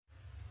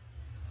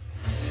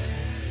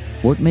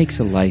What makes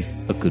a life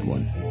a good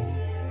one?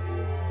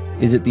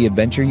 Is it the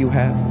adventure you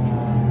have?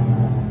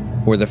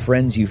 Or the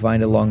friends you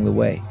find along the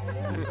way?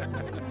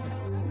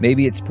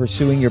 Maybe it's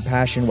pursuing your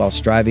passion while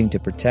striving to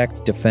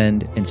protect,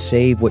 defend, and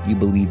save what you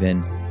believe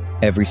in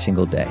every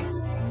single day.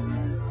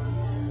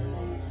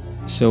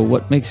 So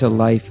what makes a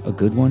life a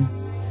good one?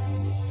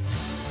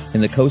 In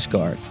the Coast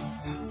Guard,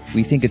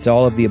 we think it's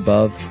all of the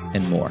above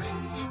and more.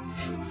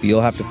 But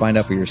you'll have to find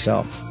out for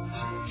yourself.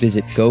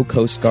 Visit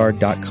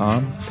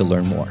gocoastguard.com to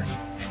learn more.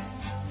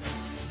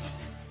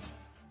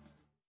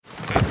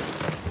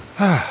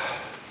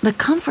 The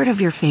comfort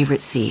of your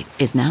favorite seat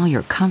is now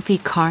your comfy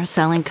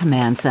car-selling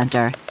command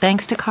center,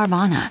 thanks to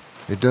Carvana.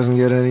 It doesn't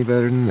get any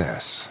better than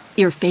this.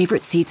 Your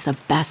favorite seat's the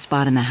best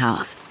spot in the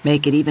house.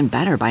 Make it even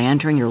better by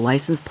entering your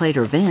license plate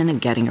or VIN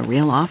and getting a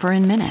real offer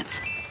in minutes.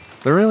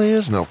 There really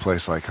is no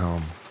place like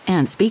home.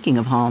 And speaking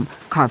of home,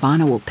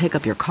 Carvana will pick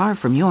up your car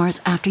from yours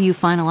after you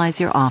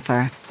finalize your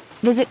offer.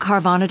 Visit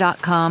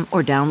Carvana.com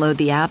or download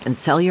the app and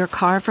sell your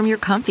car from your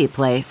comfy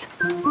place.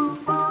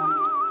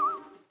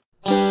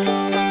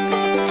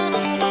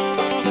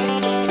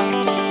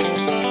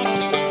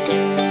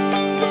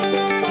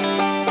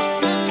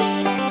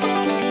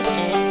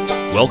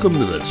 Welcome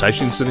to the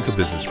Caixin-Sinica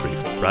Business Brief,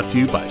 brought to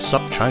you by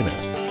Sup China.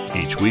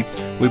 Each week,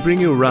 we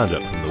bring you a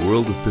roundup from the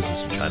world of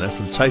business in China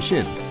from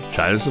Caixin,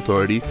 China's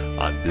authority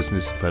on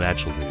business and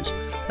financial news,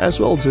 as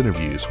well as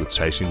interviews with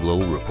Caixin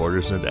Global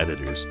reporters and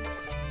editors.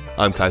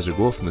 I'm Kaiser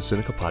Kuo from the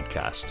Sinica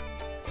Podcast.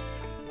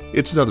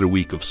 It's another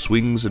week of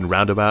swings and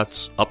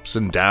roundabouts, ups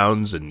and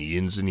downs, and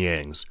yins and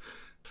yangs.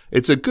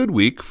 It's a good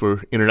week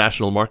for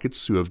international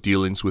markets who have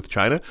dealings with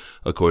China,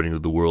 according to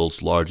the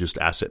world's largest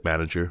asset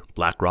manager,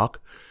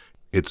 BlackRock.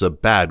 It's a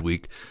bad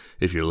week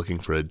if you're looking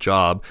for a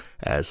job,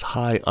 as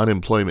high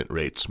unemployment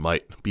rates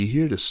might be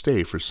here to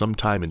stay for some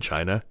time in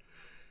China.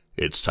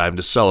 It's time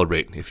to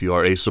celebrate if you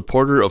are a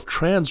supporter of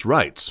trans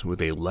rights with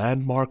a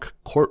landmark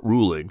court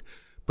ruling,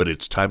 but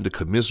it's time to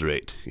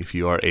commiserate if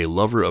you are a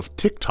lover of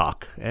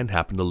TikTok and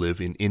happen to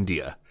live in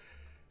India.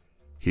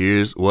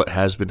 Here's what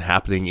has been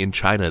happening in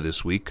China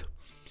this week.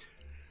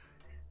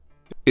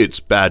 It's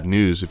bad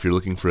news if you're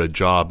looking for a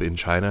job in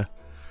China.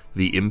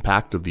 The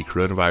impact of the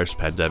coronavirus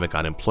pandemic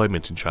on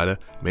employment in China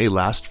may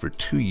last for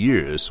 2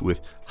 years,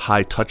 with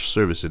high-touch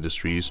service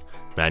industries,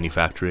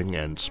 manufacturing,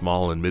 and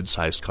small and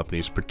mid-sized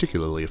companies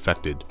particularly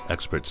affected,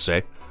 experts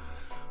say.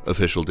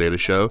 Official data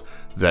show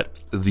that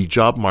the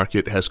job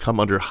market has come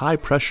under high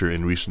pressure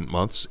in recent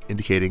months,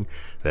 indicating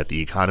that the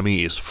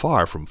economy is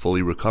far from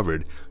fully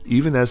recovered,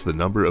 even as the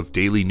number of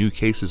daily new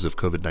cases of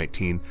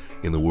COVID-19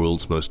 in the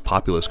world's most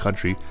populous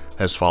country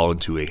has fallen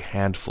to a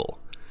handful.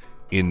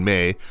 In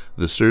May,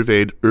 the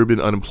surveyed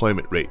urban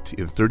unemployment rate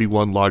in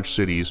 31 large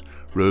cities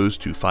rose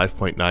to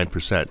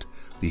 5.9%,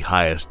 the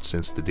highest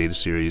since the data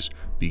series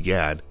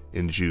began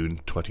in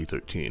June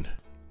 2013.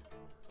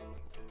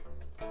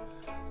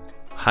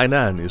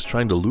 Hainan is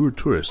trying to lure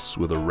tourists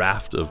with a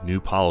raft of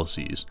new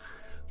policies.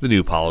 The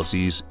new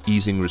policies,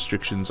 easing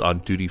restrictions on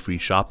duty-free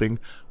shopping,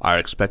 are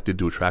expected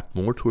to attract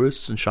more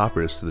tourists and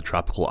shoppers to the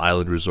tropical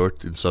island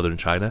resort in southern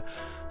China,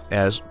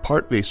 as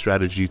part of a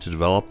strategy to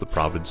develop the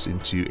province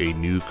into a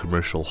new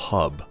commercial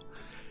hub.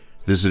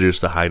 Visitors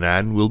to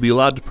Hainan will be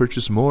allowed to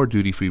purchase more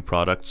duty-free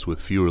products with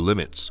fewer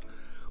limits.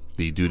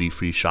 The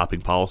duty-free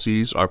shopping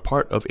policies are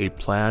part of a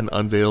plan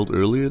unveiled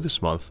earlier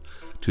this month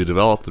to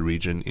develop the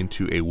region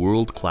into a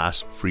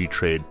world-class free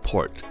trade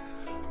port.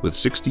 With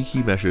 60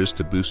 key measures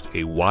to boost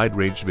a wide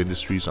range of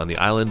industries on the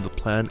island, the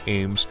plan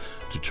aims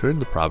to turn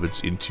the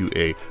province into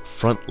a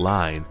front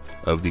line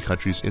of the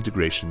country's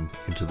integration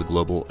into the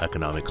global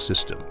economic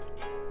system.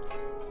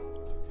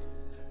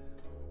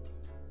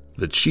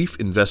 The chief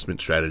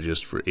investment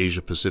strategist for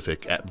Asia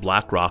Pacific at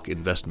BlackRock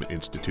Investment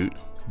Institute,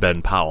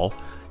 Ben Powell,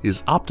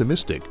 is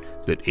optimistic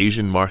that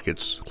Asian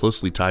markets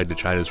closely tied to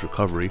China's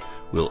recovery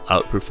will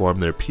outperform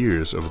their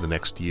peers over the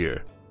next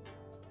year.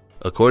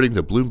 According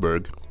to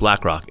Bloomberg,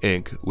 BlackRock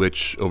Inc.,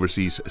 which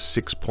oversees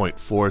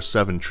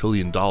 $6.47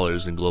 trillion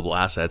in global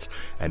assets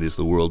and is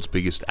the world's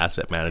biggest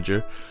asset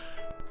manager,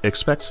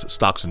 expects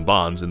stocks and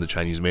bonds in the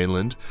Chinese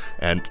mainland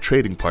and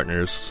trading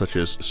partners such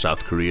as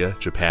South Korea,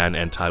 Japan,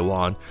 and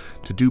Taiwan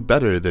to do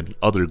better than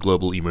other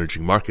global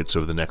emerging markets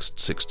over the next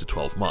 6 to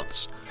 12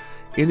 months.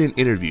 In an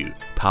interview,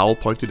 Powell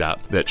pointed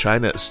out that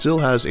China still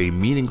has a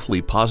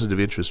meaningfully positive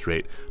interest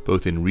rate,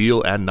 both in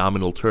real and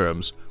nominal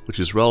terms, which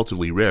is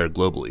relatively rare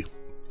globally.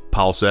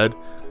 Powell said,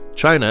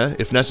 "China,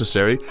 if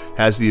necessary,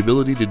 has the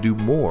ability to do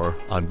more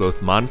on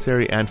both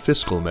monetary and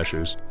fiscal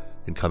measures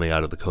in coming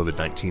out of the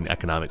COVID-19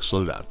 economic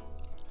slowdown."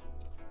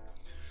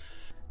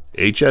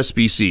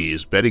 HSBC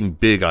is betting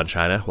big on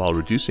China while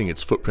reducing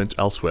its footprint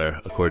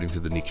elsewhere, according to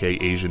the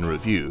Nikkei Asian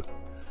Review.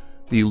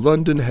 The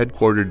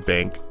London-headquartered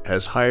bank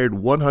has hired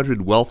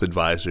 100 wealth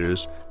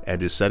advisors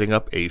and is setting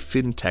up a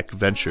fintech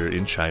venture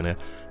in China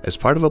as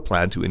part of a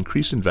plan to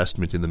increase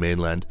investment in the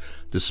mainland,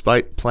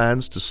 despite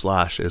plans to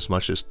slash as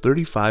much as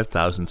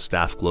 35,000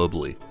 staff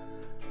globally.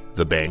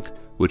 The bank,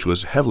 which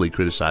was heavily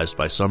criticized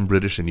by some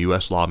British and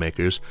U.S.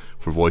 lawmakers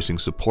for voicing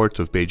support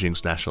of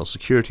Beijing's national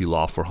security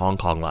law for Hong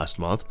Kong last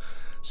month,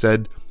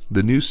 said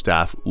the new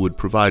staff would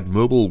provide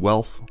mobile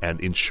wealth and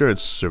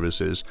insurance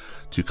services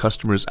to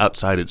customers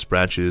outside its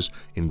branches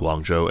in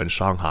Guangzhou and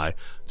Shanghai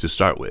to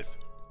start with.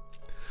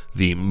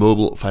 The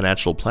mobile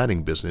financial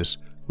planning business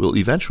will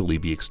eventually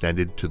be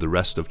extended to the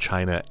rest of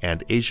China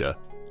and Asia,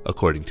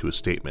 according to a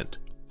statement.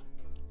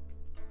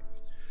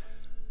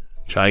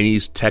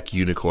 Chinese tech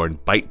unicorn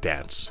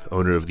ByteDance,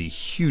 owner of the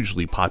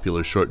hugely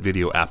popular short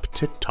video app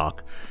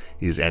TikTok,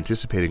 is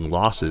anticipating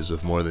losses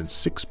of more than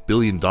 $6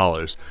 billion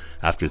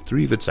after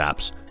 3 of its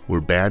apps were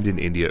banned in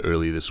India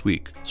early this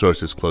week,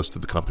 sources close to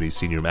the company's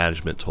senior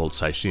management told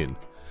Caixin.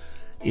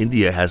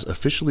 India has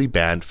officially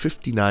banned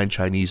 59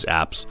 Chinese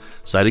apps,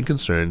 citing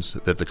concerns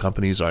that the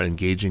companies are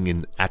engaging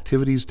in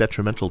activities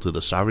detrimental to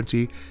the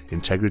sovereignty,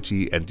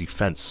 integrity, and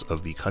defense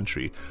of the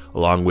country,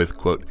 along with,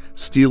 quote,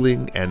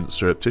 stealing and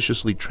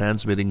surreptitiously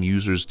transmitting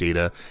users'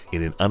 data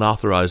in an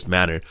unauthorized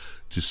manner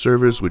to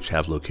servers which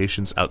have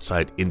locations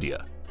outside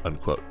India,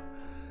 unquote.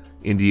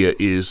 India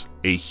is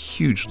a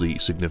hugely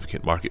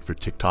significant market for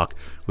TikTok,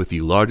 with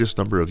the largest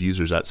number of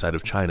users outside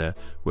of China,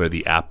 where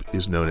the app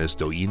is known as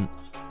Douyin.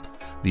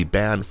 The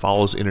ban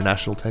follows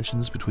international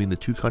tensions between the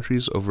two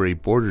countries over a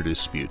border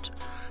dispute.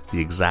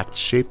 The exact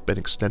shape and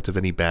extent of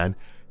any ban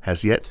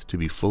has yet to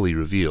be fully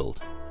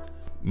revealed.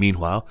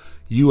 Meanwhile,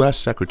 U.S.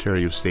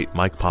 Secretary of State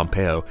Mike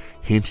Pompeo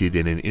hinted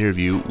in an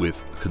interview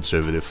with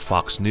conservative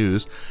Fox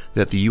News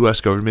that the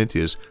U.S. government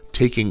is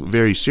taking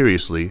very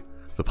seriously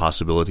the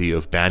possibility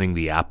of banning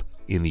the app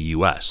in the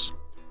U.S.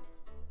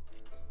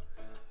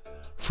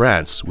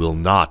 France will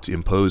not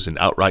impose an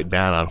outright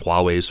ban on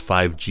Huawei's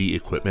 5G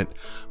equipment,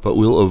 but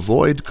will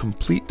avoid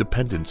complete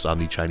dependence on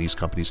the Chinese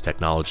company's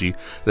technology,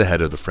 the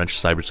head of the French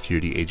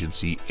cybersecurity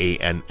agency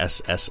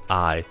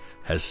ANSSI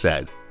has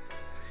said.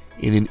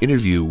 In an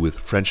interview with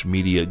French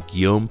media,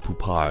 Guillaume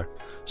Poupard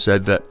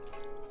said that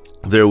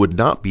there would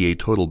not be a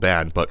total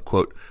ban, but,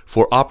 quote,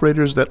 for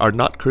operators that are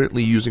not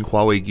currently using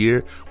Huawei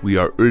gear, we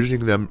are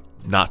urging them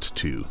not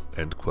to,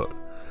 end quote.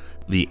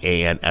 The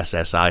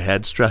ANSSI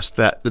had stressed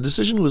that the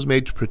decision was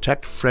made to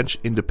protect French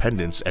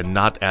independence and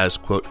not as,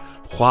 quote,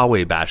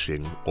 Huawei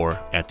bashing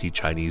or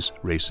anti-Chinese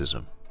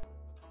racism.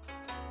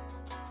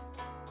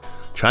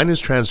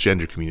 China's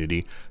transgender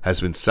community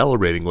has been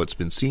celebrating what's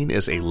been seen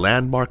as a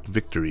landmark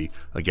victory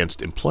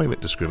against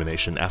employment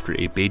discrimination after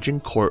a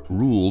Beijing court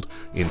ruled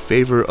in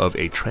favor of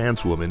a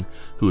trans woman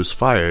who was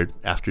fired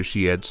after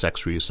she had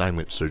sex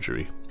reassignment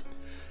surgery.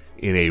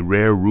 In a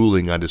rare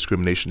ruling on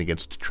discrimination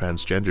against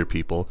transgender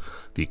people,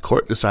 the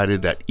court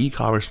decided that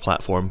e-commerce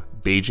platform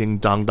Beijing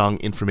Dangdang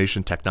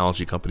Information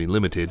Technology Company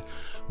Limited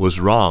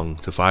was wrong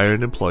to fire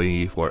an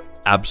employee for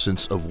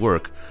absence of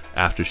work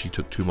after she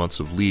took 2 months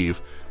of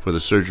leave for the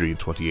surgery in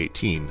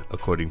 2018,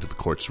 according to the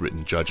court's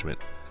written judgment.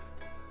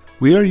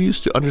 We are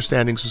used to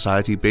understanding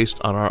society based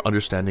on our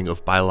understanding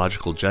of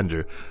biological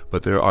gender,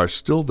 but there are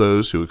still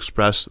those who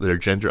express their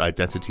gender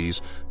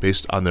identities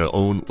based on their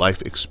own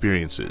life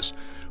experiences.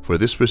 For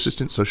this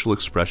persistent social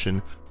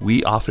expression,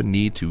 we often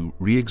need to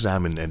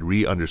re-examine and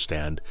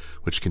re-understand,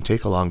 which can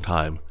take a long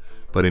time.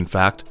 But in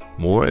fact,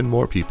 more and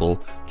more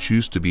people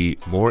choose to be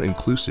more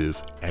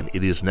inclusive, and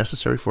it is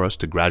necessary for us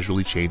to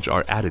gradually change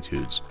our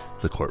attitudes,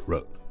 the court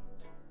wrote.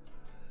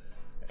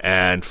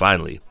 And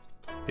finally,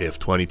 if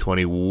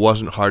 2020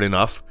 wasn't hard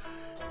enough,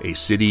 a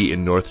city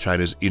in North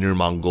China's Inner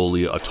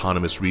Mongolia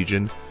Autonomous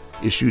Region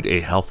issued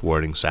a health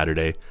warning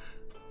Saturday.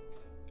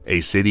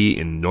 A city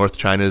in North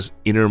China's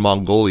Inner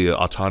Mongolia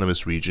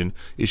Autonomous Region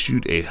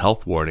issued a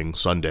health warning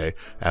Sunday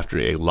after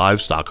a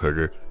livestock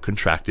herder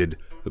contracted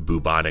the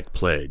bubonic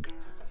plague.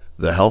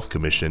 The Health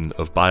Commission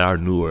of Bayar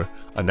Nur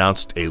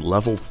announced a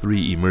Level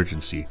 3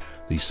 emergency,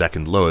 the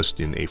second lowest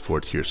in a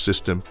 4-tier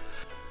system.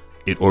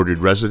 It ordered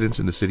residents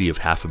in the city of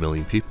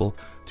 500,000 people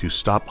to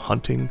stop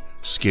hunting,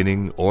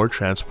 skinning, or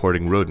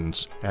transporting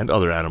rodents and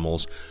other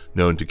animals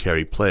known to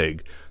carry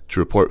plague, to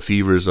report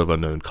fevers of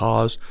unknown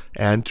cause,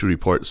 and to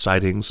report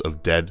sightings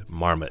of dead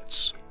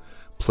marmots.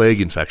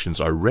 Plague infections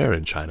are rare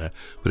in China,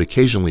 but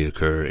occasionally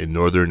occur in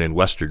northern and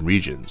western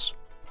regions.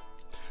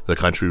 The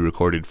country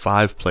recorded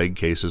 5 plague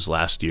cases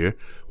last year,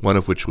 one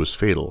of which was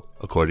fatal,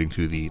 according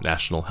to the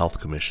National Health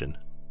Commission.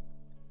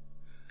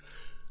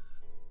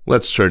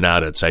 Let's turn now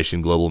to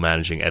Caixin Global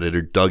Managing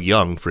Editor Doug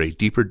Young for a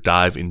deeper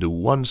dive into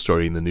one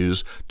story in the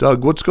news.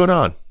 Doug, what's going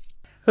on?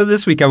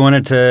 This week I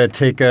wanted to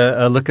take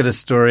a look at a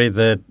story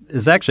that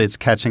is actually it's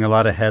catching a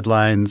lot of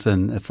headlines,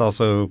 and it's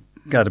also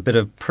got a bit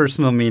of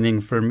personal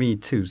meaning for me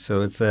too.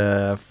 So it's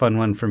a fun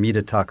one for me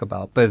to talk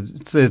about. But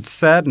it's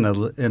sad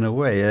in a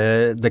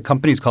way. The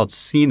company's called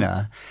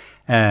Sina,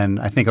 and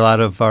I think a lot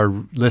of our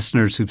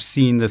listeners who've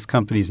seen this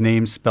company's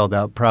name spelled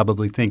out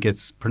probably think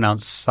it's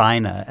pronounced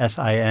Sina,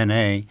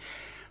 S-I-N-A.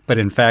 But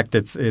in fact,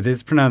 it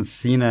is pronounced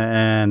Sina,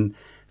 and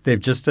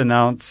they've just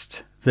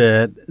announced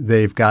that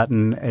they've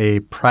gotten a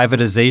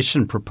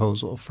privatization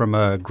proposal from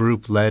a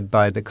group led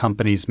by the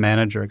company's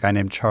manager, a guy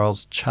named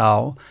Charles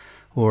Chow,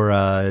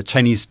 or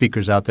Chinese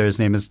speakers out there. His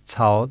name is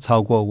Cao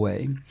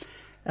Guowei.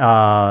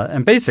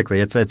 And basically,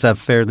 it's a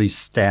fairly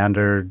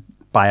standard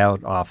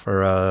buyout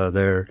offer.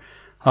 They're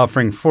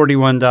offering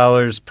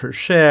 $41 per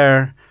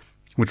share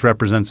which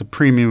represents a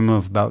premium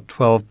of about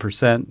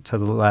 12% to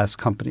the last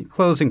company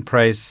closing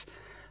price.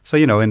 So,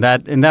 in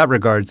that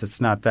regards,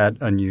 it's not that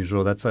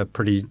unusual. That's a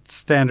pretty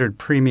standard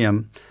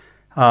premium.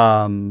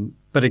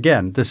 But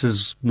again, this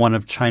is one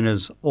of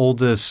China's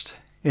oldest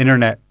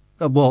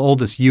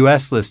oldest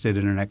U.S.-listed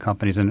internet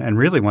companies and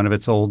really one of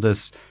its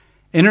oldest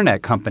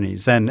internet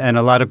companies. And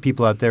a lot of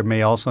people out there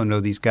may also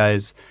know these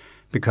guys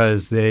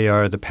because they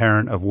are the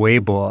parent of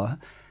Weibo,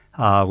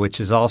 which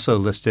is also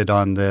listed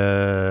on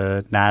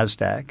the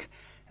NASDAQ.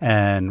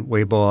 And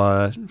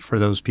Weibo, for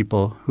those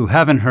people who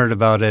haven't heard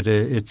about it,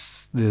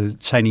 it's the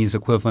Chinese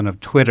equivalent of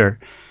Twitter.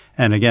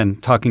 And again,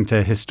 talking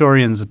to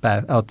historians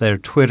out there,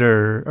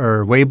 Twitter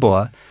or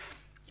Weibo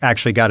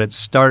actually got its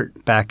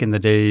start back in the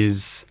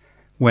days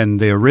when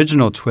the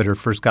original Twitter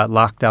first got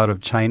locked out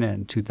of China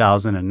in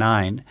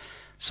 2009.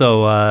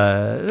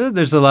 So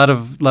there's a lot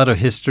of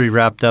history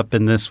wrapped up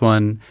in this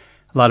one.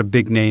 A lot of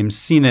big names.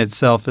 Sina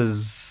itself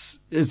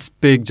it's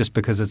big just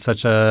because it's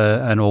such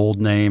an old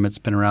name. It's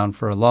been around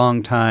for a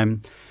long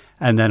time.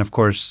 And then, of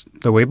course,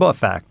 the Weibo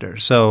factor.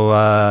 So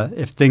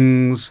if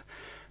things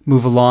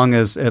move along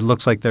as it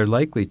looks like they're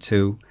likely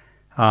to,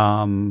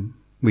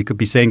 we could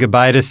be saying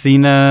goodbye to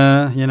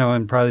Sina,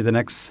 in probably the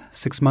next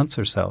 6 months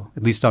or so,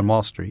 at least on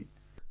Wall Street.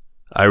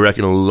 I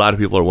reckon a lot of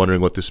people are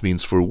wondering what this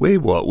means for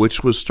Weibo,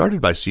 which was started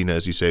by Sina,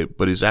 as you say,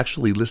 but is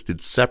actually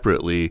listed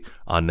separately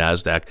on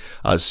NASDAQ.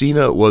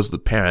 Sina was the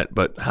parent,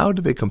 but how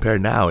do they compare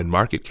now in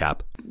market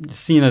cap?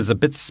 Sina is a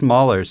bit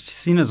smaller.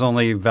 Sina is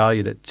only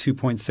valued at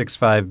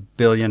 $2.65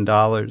 billion,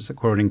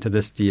 according to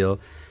this deal.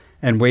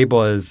 And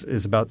Weibo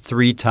is about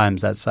 3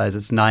 times that size.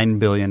 It's $9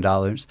 billion.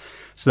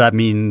 So that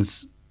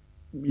means,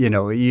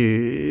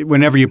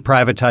 whenever you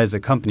privatize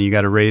a company, you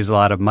got to raise a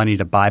lot of money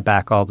to buy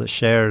back all the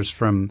shares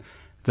from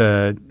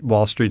the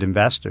Wall Street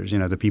investors,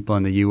 the people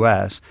in the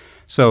U.S.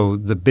 So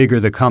the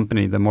bigger the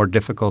company, the more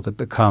difficult it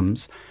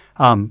becomes.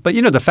 But,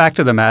 the fact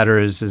of the matter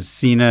is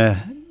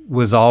Sina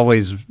was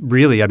always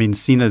really –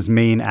 Sina's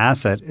main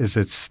asset is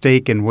its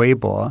stake in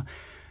Weibo.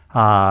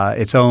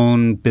 Its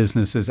own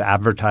business is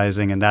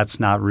advertising, and that's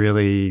not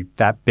really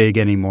that big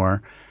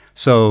anymore.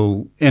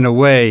 So in a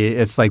way,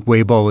 it's like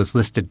Weibo was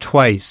listed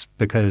twice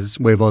because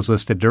Weibo is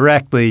listed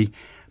directly,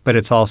 but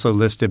it's also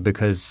listed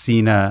because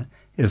Sina –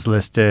 is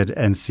listed,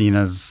 and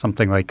Sina's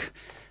something like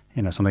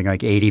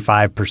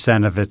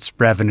 85% of its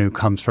revenue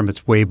comes from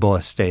its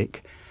Weibo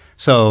stake.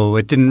 So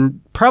it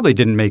probably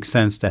didn't make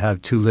sense to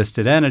have 2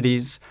 listed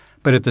entities,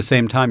 but at the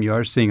same time, you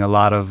are seeing a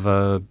lot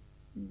of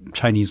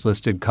Chinese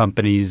listed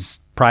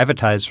companies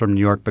privatized from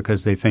New York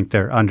because they think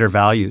they're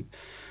undervalued,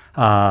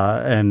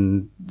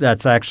 and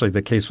that's actually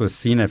the case with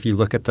Sina. If you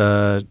look at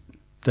the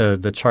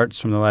charts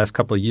from the last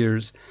couple of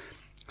years,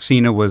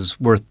 Sina was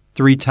worth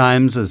 3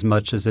 times as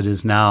much as it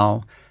is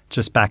now.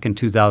 Just back in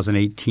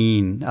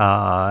 2018,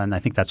 and I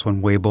think that's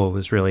when Weibo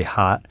was really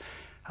hot.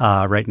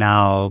 Right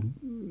now,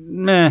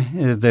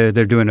 they're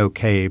doing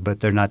okay,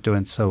 but they're not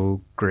doing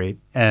so great.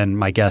 And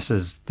my guess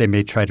is they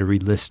may try to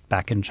relist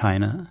back in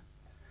China.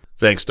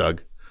 Thanks,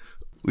 Doug.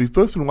 We've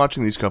both been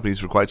watching these companies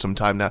for quite some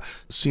time now.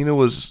 Sina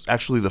was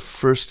actually the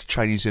first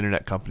Chinese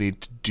internet company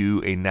to do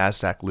a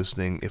NASDAQ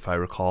listing, if I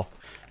recall.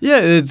 Yeah,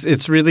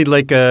 it's really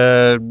like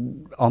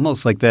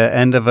almost like the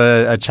end of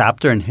a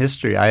chapter in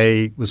history.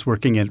 I was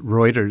working at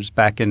Reuters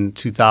back in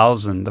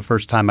 2000, the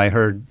first time I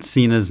heard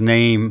Sina's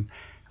name,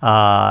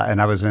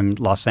 and I was in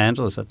Los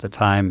Angeles at the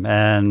time.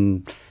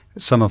 And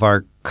some of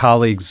our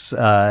colleagues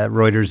at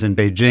Reuters in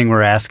Beijing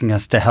were asking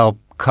us to help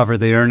cover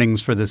the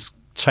earnings for this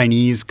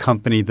Chinese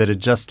company that had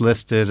just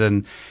listed.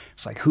 And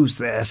it's like, who's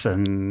this?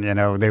 And,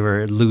 they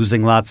were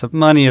losing lots of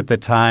money at the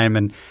time.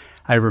 And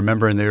I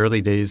remember in the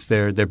early days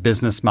their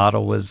business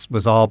model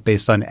was all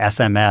based on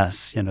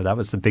SMS. That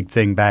was the big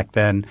thing back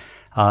then.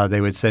 They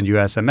would send you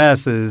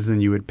SMSs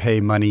and you would pay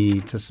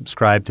money to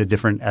subscribe to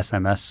different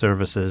SMS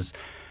services.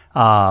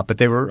 But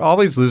they were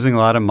always losing a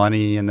lot of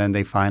money, and then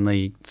they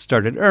finally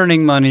started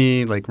earning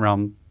money like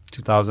around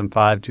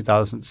 2005,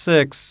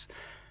 2006.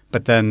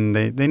 But then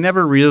they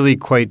never really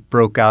quite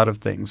broke out of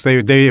things.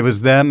 It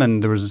was them,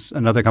 and there was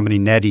another company,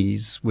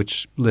 NetEase,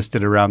 which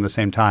listed around the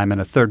same time,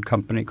 and a third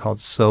company called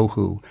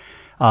Sohu.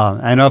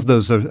 And of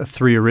those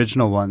 3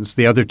 original ones,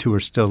 the other 2 are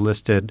still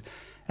listed,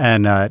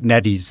 and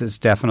NetEase has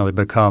definitely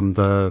become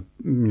the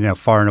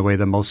far and away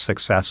the most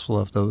successful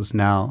of those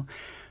now.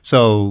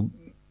 So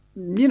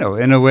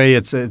in a way,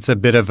 it's a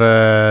bit of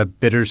a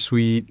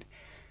bittersweet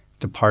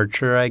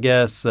departure, I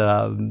guess.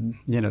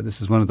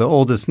 This is one of the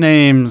oldest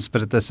names,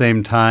 but at the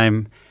same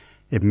time,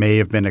 it may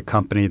have been a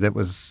company that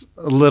was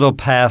a little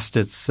past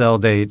its sell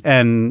date.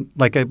 And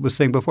like I was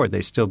saying before,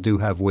 they still do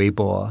have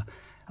Weibo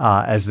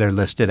as their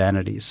listed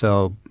entity.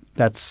 So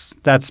that's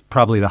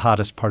probably the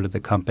hottest part of the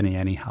company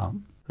anyhow.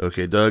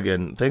 Okay, Doug,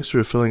 and thanks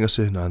for filling us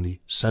in on the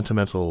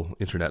sentimental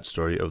internet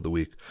story of the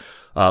week.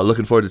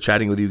 Looking forward to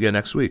chatting with you again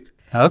next week.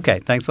 Okay,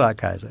 thanks a lot,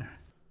 Kaiser.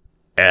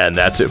 And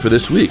that's it for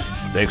this week.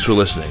 Thanks for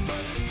listening.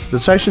 The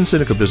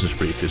Caixin-Sinica Business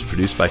Brief is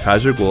produced by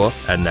Kaiser Guo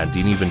and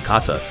Nandini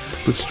Venkata,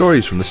 with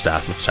stories from the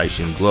staff of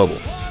Caixin Global.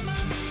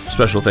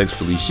 Special thanks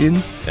to Li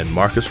Xin and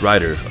Marcus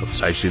Ryder of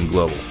Caixin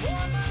Global.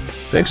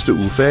 Thanks to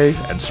Wu Fei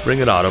and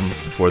Spring and Autumn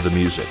for the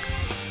music.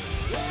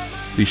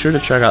 Be sure to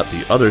check out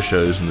the other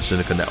shows in the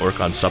Sinica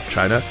Network on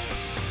SupChina,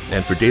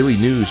 and for daily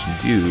news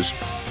and views,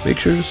 make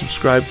sure to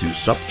subscribe to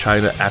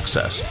SupChina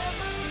Access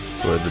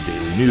for the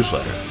daily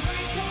newsletter.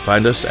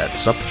 Find us at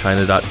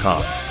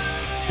supchina.com.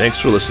 Thanks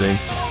for listening,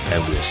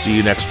 and we'll see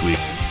you next week.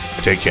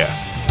 Take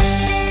care.